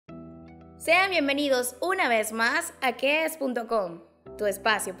Sean bienvenidos una vez más a quees.com, tu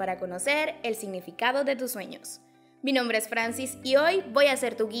espacio para conocer el significado de tus sueños. Mi nombre es Francis y hoy voy a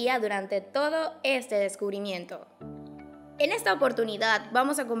ser tu guía durante todo este descubrimiento. En esta oportunidad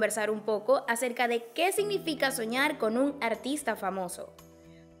vamos a conversar un poco acerca de qué significa soñar con un artista famoso.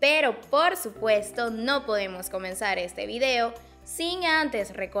 Pero por supuesto no podemos comenzar este video sin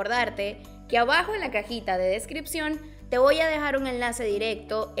antes recordarte que abajo en la cajita de descripción te voy a dejar un enlace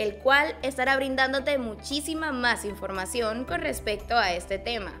directo, el cual estará brindándote muchísima más información con respecto a este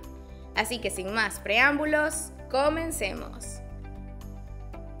tema. Así que sin más preámbulos, comencemos.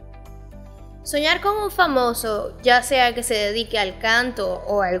 Soñar con un famoso, ya sea que se dedique al canto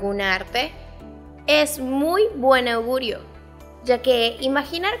o a algún arte, es muy buen augurio, ya que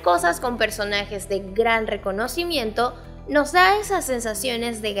imaginar cosas con personajes de gran reconocimiento nos da esas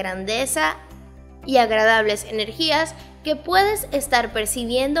sensaciones de grandeza y agradables energías que puedes estar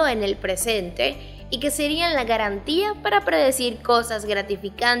percibiendo en el presente y que serían la garantía para predecir cosas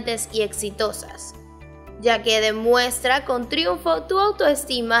gratificantes y exitosas, ya que demuestra con triunfo tu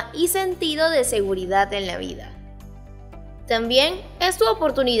autoestima y sentido de seguridad en la vida. También es tu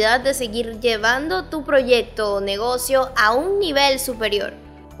oportunidad de seguir llevando tu proyecto o negocio a un nivel superior.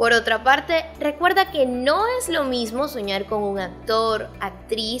 Por otra parte, recuerda que no es lo mismo soñar con un actor,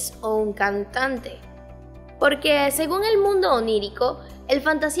 actriz o un cantante, porque según el mundo onírico, el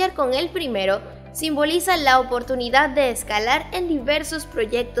fantasear con el primero simboliza la oportunidad de escalar en diversos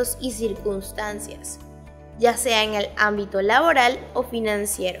proyectos y circunstancias, ya sea en el ámbito laboral o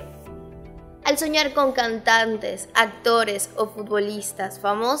financiero. Al soñar con cantantes, actores o futbolistas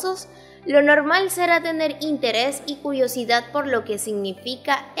famosos, lo normal será tener interés y curiosidad por lo que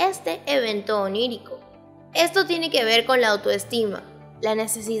significa este evento onírico. Esto tiene que ver con la autoestima, la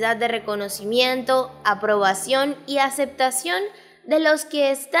necesidad de reconocimiento, aprobación y aceptación de los que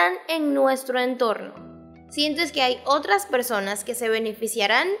están en nuestro entorno. Sientes que hay otras personas que se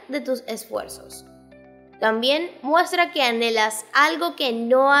beneficiarán de tus esfuerzos. También muestra que anhelas algo que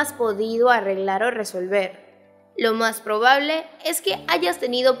no has podido arreglar o resolver. Lo más probable es que hayas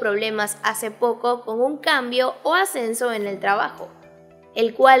tenido problemas hace poco con un cambio o ascenso en el trabajo,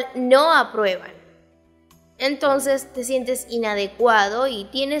 el cual no aprueban. Entonces te sientes inadecuado y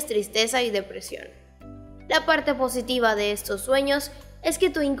tienes tristeza y depresión. La parte positiva de estos sueños es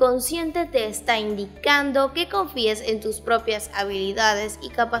que tu inconsciente te está indicando que confíes en tus propias habilidades y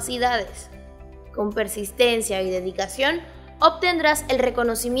capacidades. Con persistencia y dedicación obtendrás el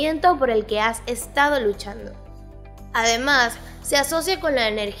reconocimiento por el que has estado luchando. Además, se asocia con la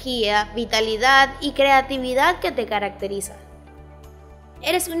energía, vitalidad y creatividad que te caracteriza.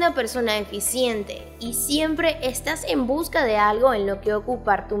 Eres una persona eficiente y siempre estás en busca de algo en lo que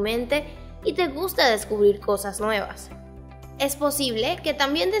ocupar tu mente y te gusta descubrir cosas nuevas. Es posible que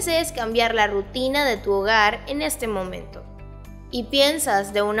también desees cambiar la rutina de tu hogar en este momento y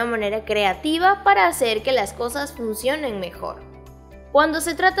piensas de una manera creativa para hacer que las cosas funcionen mejor. Cuando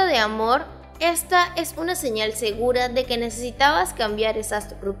se trata de amor, esta es una señal segura de que necesitabas cambiar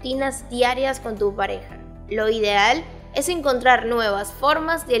esas rutinas diarias con tu pareja. Lo ideal es encontrar nuevas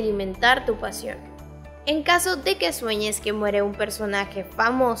formas de alimentar tu pasión. En caso de que sueñes que muere un personaje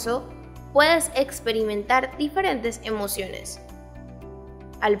famoso, puedes experimentar diferentes emociones.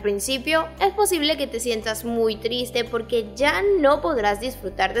 Al principio, es posible que te sientas muy triste porque ya no podrás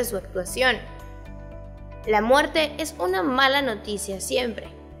disfrutar de su actuación. La muerte es una mala noticia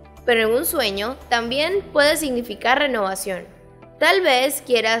siempre, pero en un sueño también puede significar renovación. Tal vez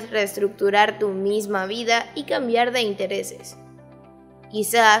quieras reestructurar tu misma vida y cambiar de intereses.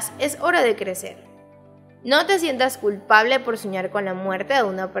 Quizás es hora de crecer. No te sientas culpable por soñar con la muerte de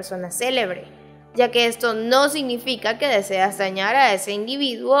una persona célebre, ya que esto no significa que deseas dañar a ese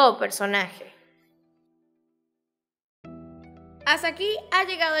individuo o personaje. Hasta aquí ha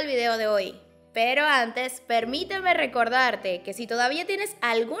llegado el video de hoy. Pero antes, permíteme recordarte que si todavía tienes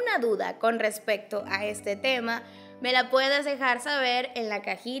alguna duda con respecto a este tema, me la puedes dejar saber en la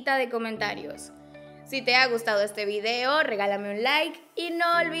cajita de comentarios. Si te ha gustado este video, regálame un like y no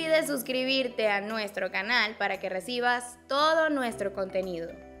olvides suscribirte a nuestro canal para que recibas todo nuestro contenido.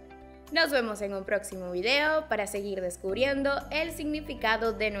 Nos vemos en un próximo video para seguir descubriendo el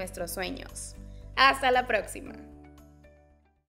significado de nuestros sueños. ¡Hasta la próxima!